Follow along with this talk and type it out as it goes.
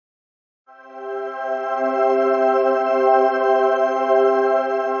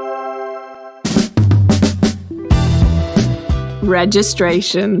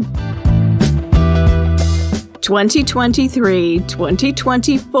registration.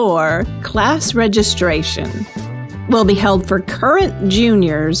 2023-2024 class registration will be held for current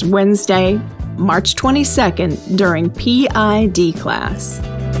juniors Wednesday, March 22nd during PID class.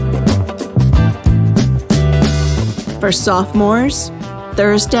 For sophomores,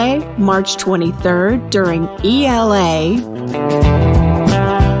 Thursday, March 23rd during ELA.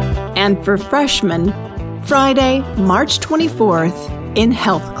 And for freshmen, Friday, March 24th in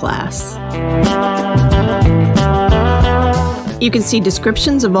health class. You can see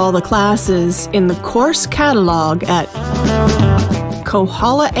descriptions of all the classes in the course catalog at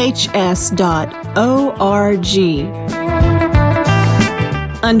kohalahs.org.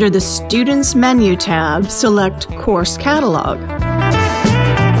 Under the Students menu tab, select Course Catalog.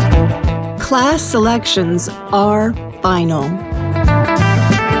 Class selections are final.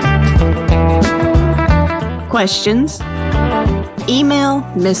 Questions? Email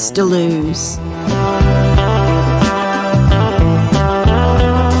Ms. DeLuz.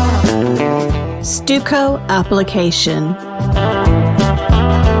 STUCO Application.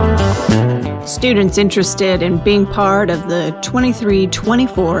 Students interested in being part of the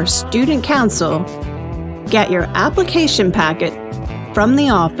 23-24 Student Council, get your application packet from the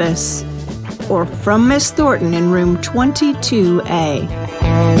office or from Ms. Thornton in room 22A.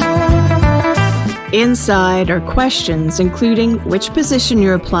 Inside are questions including which position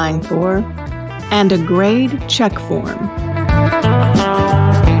you're applying for and a grade check form.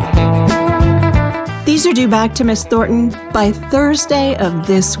 These are due back to Ms. Thornton by Thursday of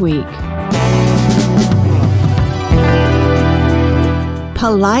this week.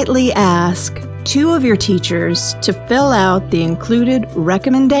 Politely ask 2 of your teachers to fill out the included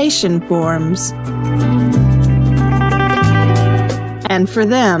recommendation forms and for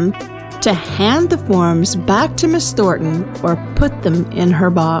them to hand the forms back to Ms. Thornton or put them in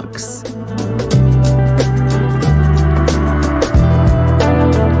her box.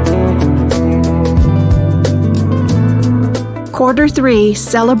 Quarter 3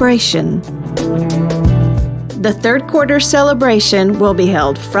 celebration. The third quarter celebration will be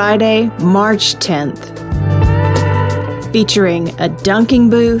held Friday, March 10th, featuring a dunking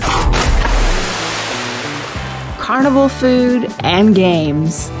booth, carnival food, and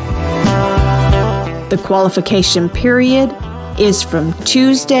games. The qualification period is from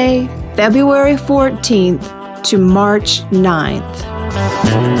Tuesday, February 14th to March 9th.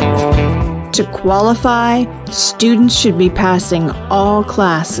 To qualify, students should be passing all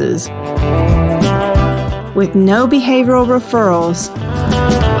classes with no behavioral referrals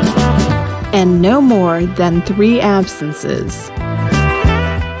and no more than 3 absences.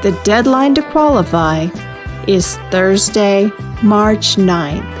 The deadline to qualify is Thursday, March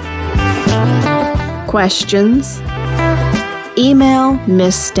 9th. Questions? Email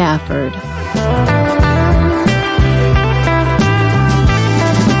Ms. Stafford.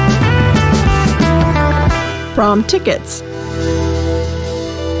 Prom tickets.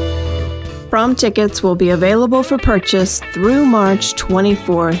 Prom tickets will be available for purchase through March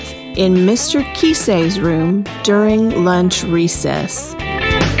 24th in Mr. Kisei's room during lunch recess.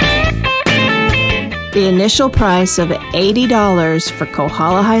 The initial price of $80 for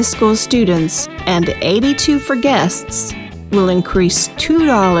Kohala High School students and $82 for guests will increase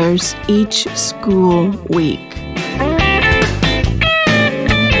 $2 each school week.